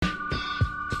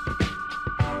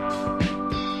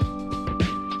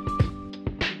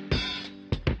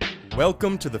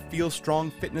Welcome to the Feel Strong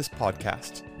Fitness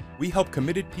Podcast. We help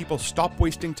committed people stop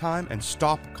wasting time and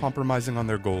stop compromising on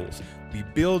their goals. We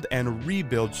build and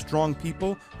rebuild strong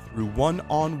people through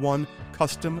one-on-one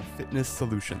custom fitness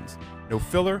solutions. No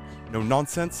filler, no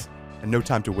nonsense, and no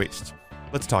time to waste.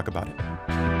 Let's talk about it.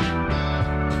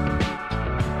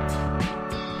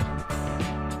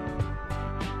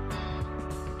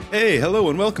 Hey,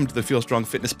 hello, and welcome to the Feel Strong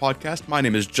Fitness Podcast. My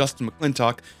name is Justin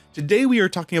McClintock. Today we are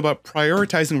talking about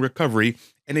prioritizing recovery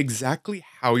and exactly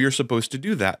how you're supposed to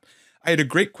do that. I had a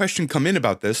great question come in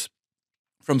about this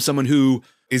from someone who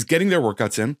is getting their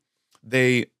workouts in.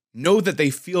 They know that they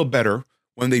feel better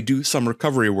when they do some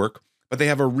recovery work, but they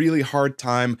have a really hard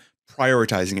time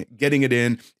prioritizing it, getting it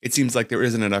in. It seems like there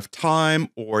isn't enough time,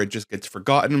 or it just gets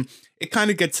forgotten. It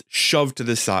kind of gets shoved to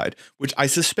the side, which I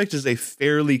suspect is a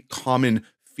fairly common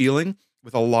feeling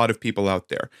with a lot of people out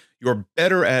there. You're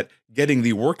better at getting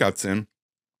the workouts in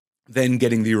than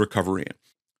getting the recovery in.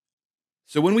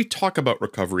 So when we talk about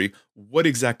recovery, what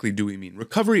exactly do we mean?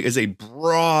 Recovery is a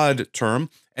broad term,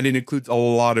 and it includes a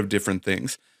lot of different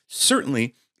things.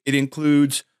 Certainly, it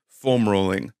includes foam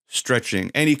rolling, stretching,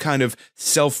 any kind of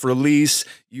self-release,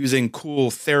 using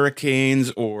cool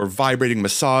Theracanes or vibrating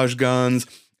massage guns.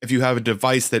 If you have a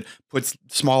device that puts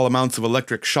small amounts of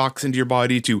electric shocks into your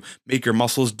body to make your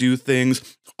muscles do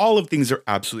things, all of things are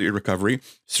absolutely recovery.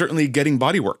 Certainly getting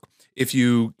body work. If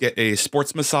you get a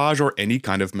sports massage or any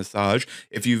kind of massage,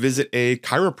 if you visit a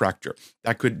chiropractor,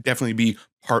 that could definitely be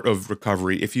part of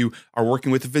recovery. If you are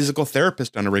working with a physical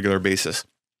therapist on a regular basis,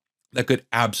 that could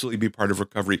absolutely be part of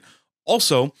recovery.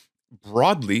 Also,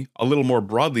 broadly, a little more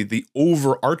broadly, the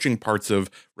overarching parts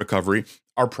of recovery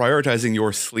are prioritizing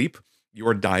your sleep,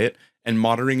 your diet, and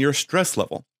monitoring your stress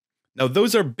level. Now,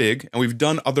 those are big, and we've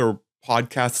done other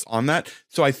podcasts on that.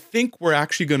 So I think we're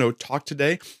actually going to talk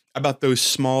today about those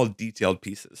small detailed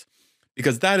pieces,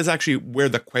 because that is actually where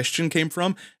the question came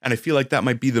from. And I feel like that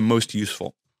might be the most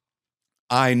useful.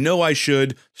 I know I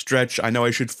should stretch. I know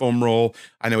I should foam roll.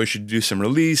 I know I should do some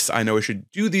release. I know I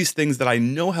should do these things that I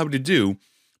know how to do,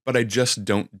 but I just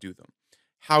don't do them.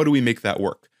 How do we make that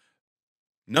work?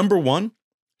 Number one,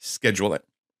 schedule it.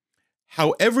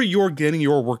 However you're getting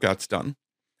your workouts done,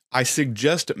 I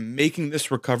suggest making this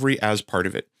recovery as part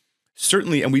of it.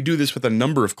 Certainly, and we do this with a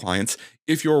number of clients,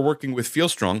 if you're working with Feel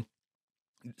Strong,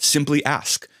 simply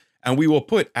ask. And we will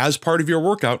put as part of your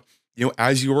workout,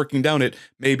 as you're working down it,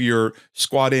 maybe you're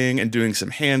squatting and doing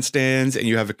some handstands and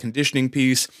you have a conditioning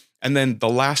piece. And then the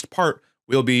last part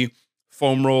will be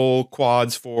foam roll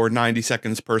quads for 90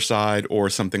 seconds per side or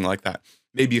something like that.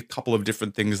 Maybe a couple of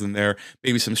different things in there,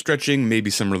 maybe some stretching, maybe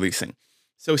some releasing.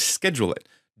 So schedule it.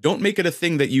 Don't make it a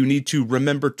thing that you need to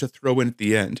remember to throw in at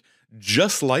the end.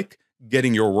 Just like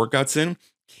getting your workouts in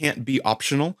can't be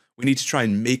optional. We need to try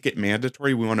and make it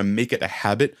mandatory. We want to make it a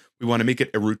habit. We want to make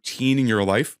it a routine in your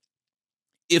life.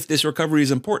 If this recovery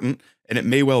is important, and it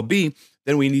may well be,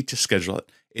 then we need to schedule it.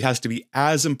 It has to be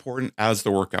as important as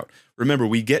the workout. Remember,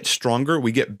 we get stronger,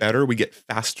 we get better, we get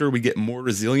faster, we get more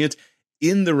resilient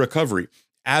in the recovery.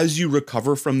 As you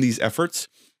recover from these efforts,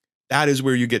 that is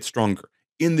where you get stronger.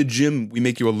 In the gym, we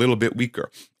make you a little bit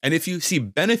weaker. And if you see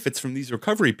benefits from these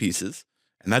recovery pieces,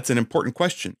 and that's an important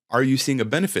question, are you seeing a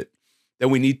benefit?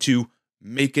 Then we need to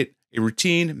make it a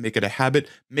routine, make it a habit,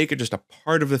 make it just a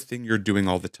part of the thing you're doing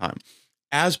all the time.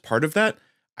 As part of that,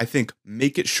 I think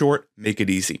make it short, make it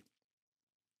easy.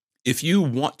 If you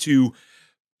want to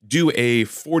do a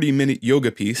 40-minute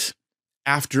yoga piece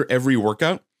after every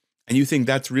workout, and you think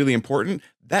that's really important,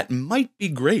 that might be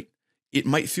great. It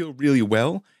might feel really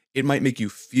well. It might make you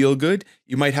feel good.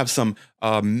 You might have some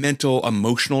mental,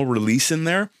 emotional release in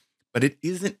there, but it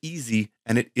isn't easy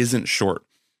and it isn't short.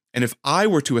 And if I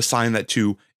were to assign that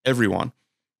to everyone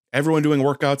doing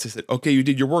workouts, I said, okay, you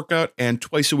did your workout and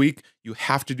twice a week, you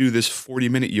have to do this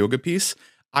 40-minute yoga piece,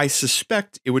 I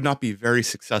suspect it would not be very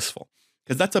successful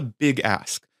because that's a big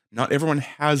ask. Not everyone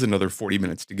has another 40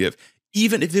 minutes to give.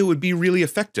 Even if it would be really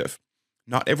effective,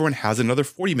 not everyone has another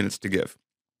 40 minutes to give.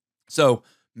 So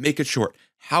make it short.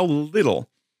 How little,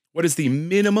 what is the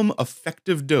minimum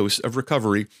effective dose of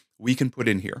recovery we can put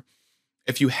in here?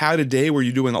 If you had a day where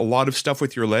you're doing a lot of stuff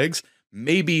with your legs,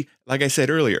 maybe, like I said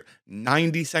earlier,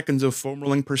 90 seconds of foam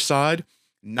rolling per side,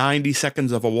 90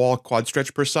 seconds of a wall quad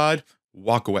stretch per side,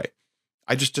 walk away.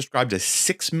 I just described a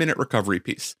 6-minute recovery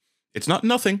piece. It's not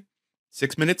nothing.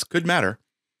 6 minutes could matter,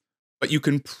 but you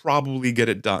can probably get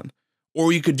it done.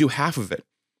 Or you could do half of it.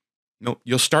 No,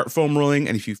 you'll start foam rolling,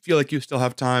 and if you feel like you still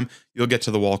have time, you'll get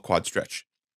to the wall quad stretch.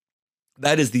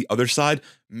 That is the other side.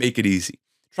 Make it easy.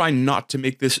 Try not to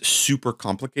make this super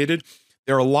complicated.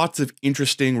 There are lots of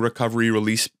interesting recovery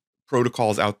release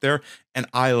protocols out there, and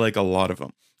I like a lot of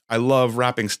them. I love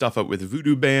wrapping stuff up with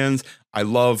voodoo bands. I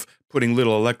love putting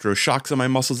little electroshocks on my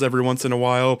muscles every once in a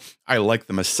while. I like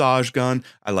the massage gun.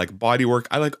 I like body work.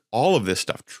 I like all of this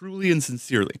stuff, truly and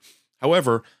sincerely.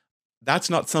 However, that's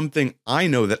not something I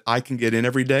know that I can get in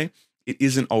every day. It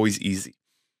isn't always easy.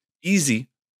 Easy,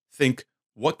 think,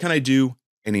 what can I do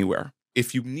anywhere?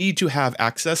 If you need to have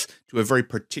access to a very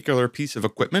particular piece of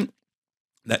equipment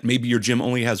that maybe your gym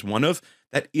only has one of,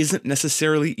 that isn't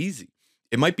necessarily easy.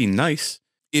 It might be nice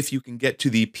if you can get to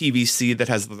the PVC that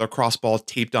has the lacrosse ball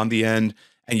taped on the end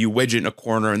and you wedge it in a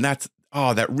corner, and that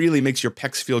really makes your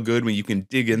pecs feel good when you can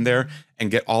dig in there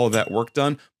and get all of that work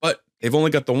done. But they've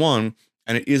only got the one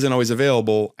and it isn't always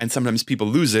available, and sometimes people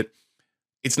lose it.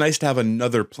 It's nice to have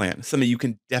another plan, something you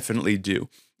can definitely do.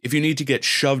 If you need to get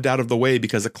shoved out of the way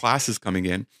because a class is coming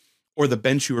in or the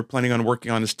bench you were planning on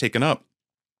working on is taken up,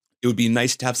 it would be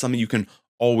nice to have something you can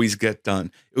always get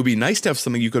done. It would be nice to have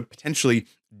something you could potentially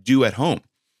do at home.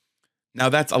 Now,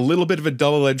 that's a little bit of a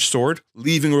double-edged sword.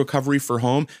 Leaving recovery for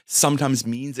home sometimes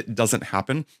means it doesn't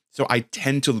happen. So I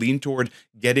tend to lean toward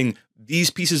getting these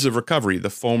pieces of recovery, the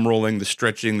foam rolling, the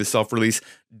stretching, the self-release,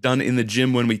 done in the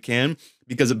gym when we can,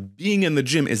 because being in the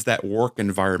gym is that work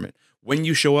environment. When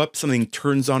you show up, something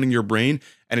turns on in your brain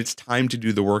and it's time to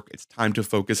do the work. It's time to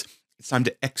focus. It's time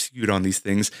to execute on these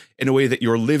things in a way that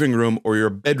your living room or your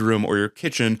bedroom or your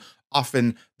kitchen,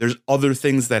 often there's other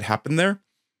things that happen there.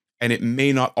 And it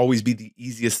may not always be the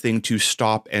easiest thing to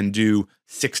stop and do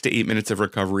 6 to 8 minutes of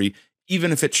recovery,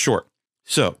 even if it's short.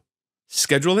 So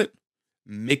schedule it,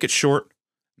 make it short,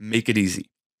 make it easy.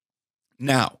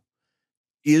 Now,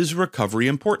 is recovery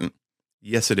important?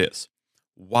 Yes, it is.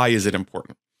 Why is it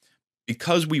important?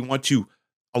 Because we want to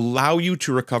allow you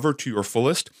to recover to your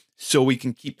fullest so we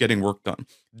can keep getting work done.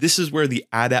 This is where the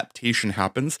adaptation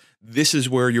happens. This is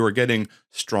where you are getting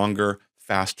stronger,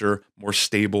 faster, more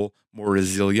stable, more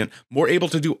resilient, more able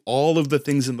to do all of the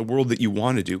things in the world that you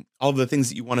want to do, all of the things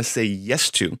that you want to say yes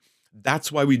to.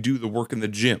 That's why we do the work in the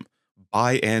gym,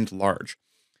 by and large.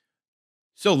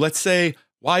 So let's say,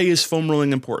 why is foam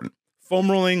rolling important? Foam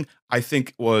rolling, I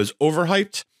think, was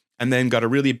overhyped and then got a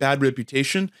really bad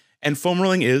reputation. And foam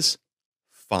rolling is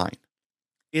fine.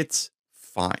 It's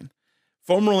fine.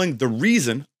 Foam rolling, the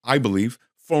reason I believe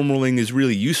foam rolling is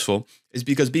really useful is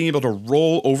because being able to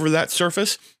roll over that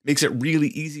surface makes it really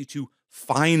easy to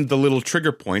find the little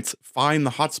trigger points, find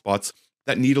the hot spots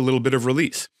that need a little bit of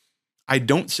release. I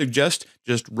don't suggest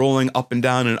just rolling up and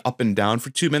down for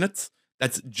 2 minutes.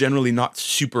 That's generally not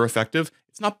super effective.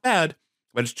 It's not bad,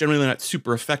 but it's generally not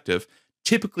super effective.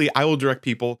 Typically, I will direct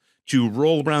people to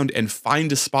roll around and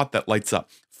find a spot that lights up.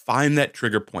 Find that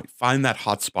trigger point, find that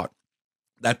hot spot,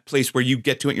 that place where you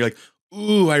get to it and you're like,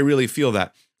 ooh, I really feel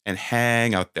that, and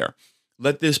hang out there.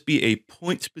 Let this be a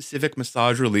point-specific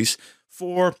massage release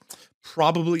for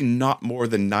probably not more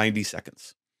than 90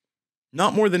 seconds.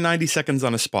 Not more than 90 seconds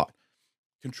on a spot.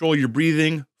 Control your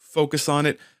breathing, focus on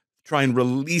it, try and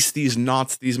release these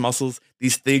knots, these muscles,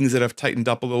 these things that have tightened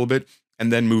up a little bit,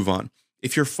 and then move on.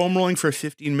 If you're foam rolling for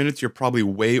 15 minutes, you're probably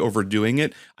way overdoing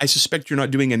it. I suspect you're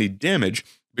not doing any damage,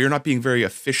 but you're not being very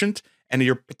efficient, and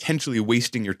you're potentially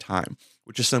wasting your time,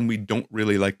 which is something we don't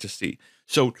really like to see.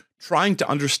 So trying to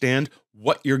understand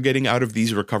what you're getting out of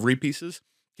these recovery pieces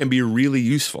can be really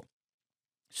useful.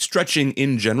 Stretching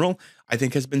in general, I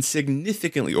think, has been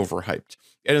significantly overhyped.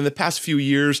 And in the past few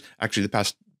years, actually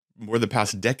the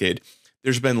past decade,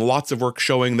 there's been lots of work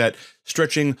showing that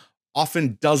stretching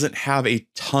often doesn't have a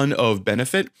ton of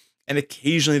benefit. And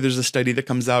occasionally there's a study that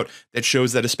comes out that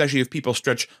shows that especially if people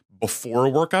stretch before a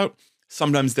workout,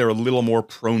 sometimes they're a little more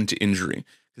prone to injury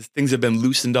because things have been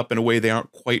loosened up in a way they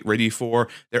aren't quite ready for.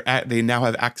 They now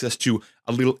have access to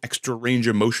a little extra range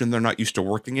of motion they're not used to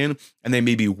working in, and they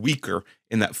may be weaker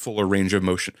in that fuller range of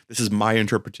motion. This is my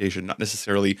interpretation, not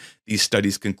necessarily these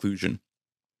studies' conclusion.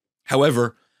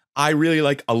 However, I really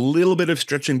like a little bit of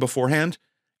stretching beforehand.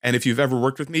 And if you've ever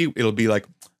worked with me, it'll be like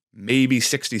maybe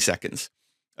 60 seconds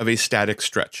of a static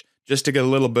stretch just to get a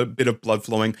little bit of blood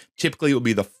flowing. Typically, it will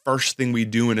be the first thing we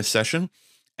do in a session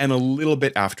and a little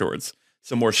bit afterwards.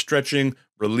 Some more stretching,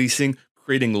 releasing,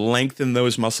 creating length in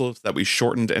those muscles that we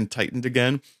shortened and tightened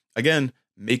again. Again,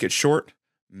 make it short,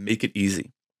 make it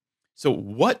easy. So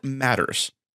what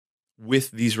matters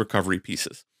with these recovery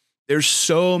pieces? There's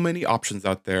so many options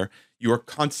out there. You are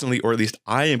constantly, or at least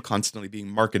I am constantly being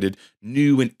marketed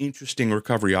new and interesting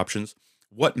recovery options.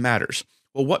 What matters?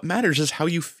 Well, what matters is how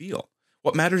you feel.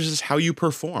 What matters is how you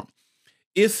perform.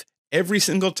 If every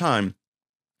single time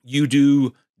you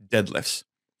do deadlifts,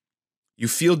 you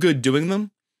feel good doing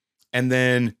them, and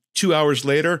then 2 hours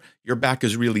later, your back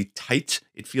is really tight.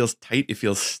 It feels tight. It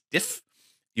feels stiff.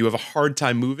 you have a hard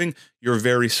time moving, you're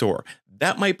very sore.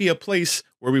 That might be a place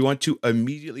where we want to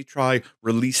immediately try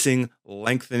releasing,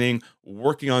 lengthening,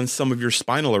 working on some of your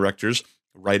spinal erectors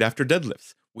right after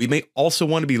deadlifts. We may also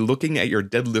want to be looking at your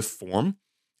deadlift form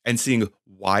and seeing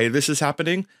why this is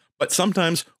happening. But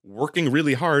sometimes working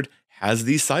really hard has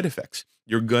these side effects.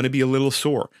 You're going to be a little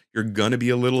sore. You're going to be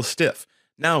a little stiff.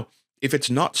 Now, if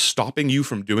it's not stopping you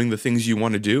from doing the things you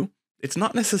want to do, it's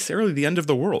not necessarily the end of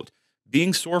the world.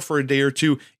 Being sore for a day or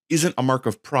two isn't a mark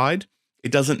of pride.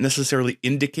 It doesn't necessarily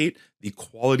indicate the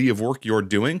quality of work you're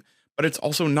doing, but it's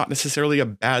also not necessarily a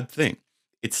bad thing.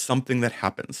 It's something that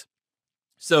happens.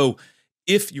 So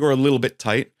if you're a little bit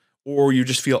tight, or you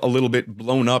just feel a little bit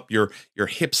blown up, your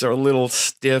hips are a little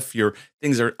stiff, your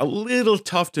things are a little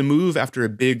tough to move after a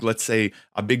big, let's say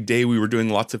a big day we were doing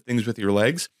lots of things with your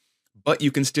legs, but you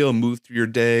can still move through your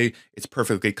day. It's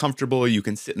perfectly comfortable. You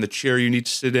can sit in the chair you need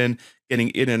to sit in. Getting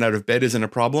in and out of bed isn't a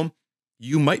problem.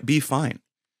 You might be fine.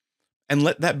 And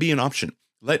let that be an option.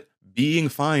 Let being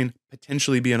fine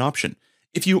potentially be an option.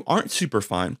 If you aren't super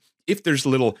fine, if there's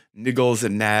little niggles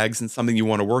and nags and something you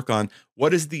want to work on,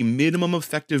 what is the minimum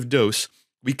effective dose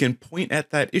we can point at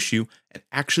that issue and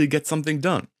actually get something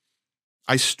done?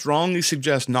 I strongly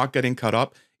suggest not getting caught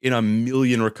up in a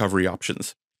million recovery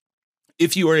options.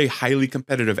 If you are a highly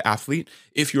competitive athlete,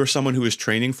 if you're someone who is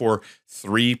training for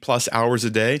 3+ hours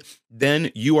a day,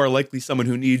 then you are likely someone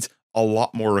who needs a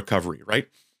lot more recovery, right?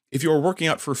 If you're working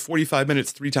out for 45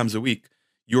 minutes 3 times a week,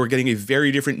 you are getting a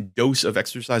very different dose of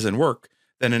exercise and work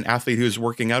than an athlete who is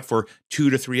working out for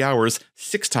 2 to 3 hours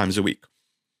 6 times a week.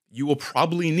 You will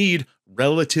probably need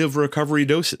relative recovery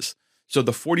doses. So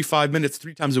the 45 minutes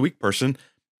 3 times a week person,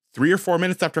 3 or 4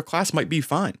 minutes after class might be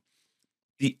fine.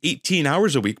 The 18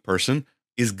 hours a week person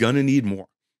is going to need more.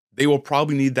 They will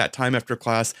probably need that time after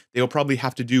class. They will probably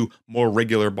have to do more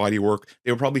regular body work.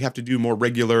 They will probably have to do more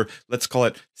regular, let's call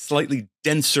it slightly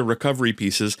denser recovery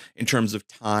pieces in terms of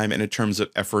time and in terms of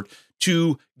effort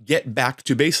to get back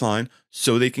to baseline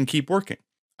so they can keep working.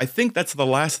 I think that's the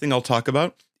last thing I'll talk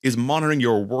about is monitoring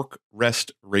your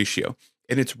work-rest ratio.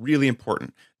 And it's really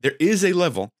important. There is a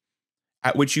level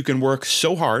at which you can work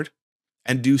so hard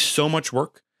and do so much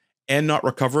work and not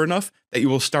recover enough that you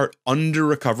will start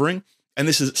under-recovering. And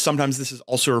this is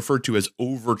also referred to as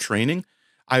overtraining.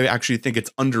 I actually think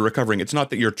it's under-recovering. It's not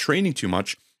that you're training too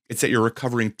much. It's that you're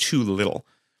recovering too little,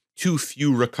 too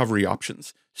few recovery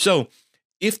options. So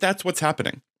if that's what's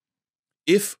happening,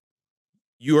 if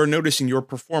you are noticing your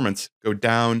performance go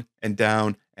down and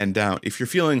down and down, if you're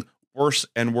feeling worse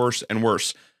and worse and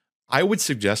worse, I would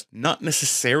suggest not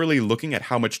necessarily looking at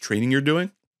how much training you're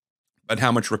doing, but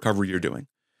how much recovery you're doing.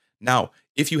 Now,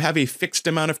 if you have a fixed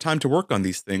amount of time to work on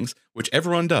these things, which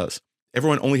everyone does,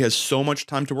 everyone only has so much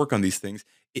time to work on these things,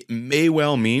 it may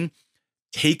well mean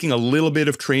taking a little bit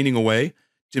of training away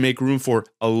to make room for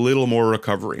a little more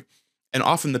recovery. And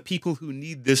often the people who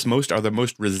need this most are the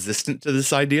most resistant to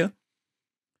this idea.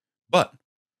 But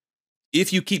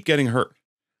if you keep getting hurt,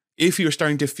 if you're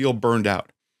starting to feel burned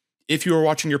out, if you are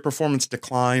watching your performance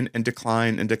decline and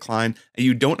decline and decline, and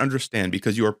you don't understand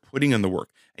because you are putting in the work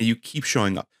and you keep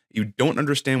showing up, you don't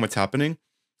understand what's happening,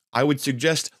 I would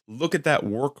suggest look at that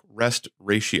work-rest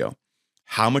ratio.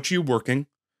 How much are you working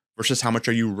versus how much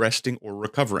are you resting or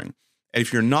recovering? And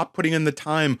if you're not putting in the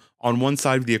time on one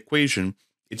side of the equation,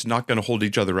 it's not going to hold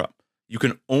each other up. You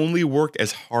can only work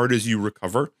as hard as you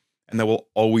recover, and that will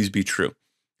always be true.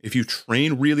 If you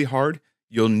train really hard,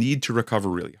 you'll need to recover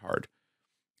really hard.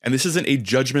 And this isn't a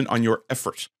judgment on your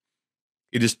effort.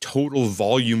 It is total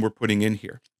volume we're putting in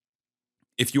here.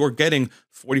 If you are getting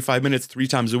 45 minutes 3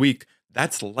 times a week,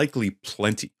 that's likely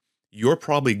plenty. You're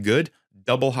probably good.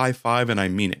 Double high five, and I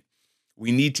mean it.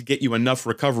 We need to get you enough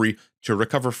recovery to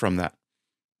recover from that.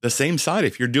 The same side,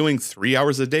 if you're doing 3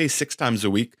 hours a day, 6 times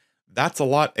a week, that's a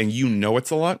lot, and you know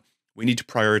it's a lot. We need to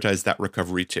prioritize that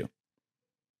recovery too.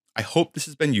 I hope this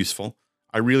has been useful.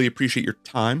 I really appreciate your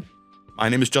time. My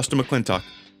name is Justin McClintock.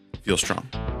 Feel strong.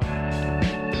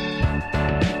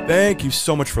 Thank you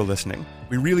so much for listening.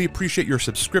 We really appreciate your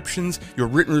subscriptions. Your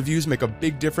written reviews make a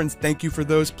big difference. Thank you for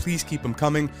those. Please keep them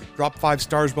coming. Drop 5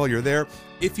 stars while you're there.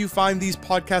 If you find these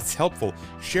podcasts helpful,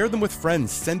 share them with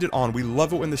friends. Send it on. We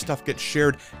love it when this stuff gets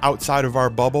shared outside of our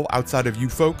bubble, outside of you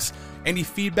folks. Any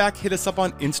feedback, hit us up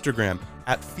on Instagram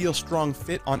at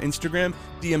FeelStrongFit on Instagram.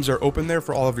 DMs are open there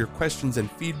for all of your questions and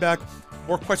feedback.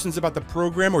 More questions about the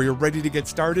program or you're ready to get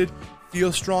started,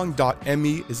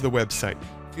 feelstrong.me is the website.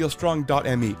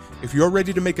 feelstrong.me. If you're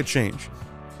ready to make a change,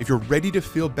 if you're ready to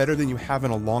feel better than you have in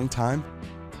a long time,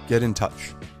 get in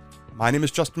touch. My name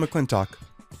is Justin McClintock.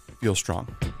 Feel strong.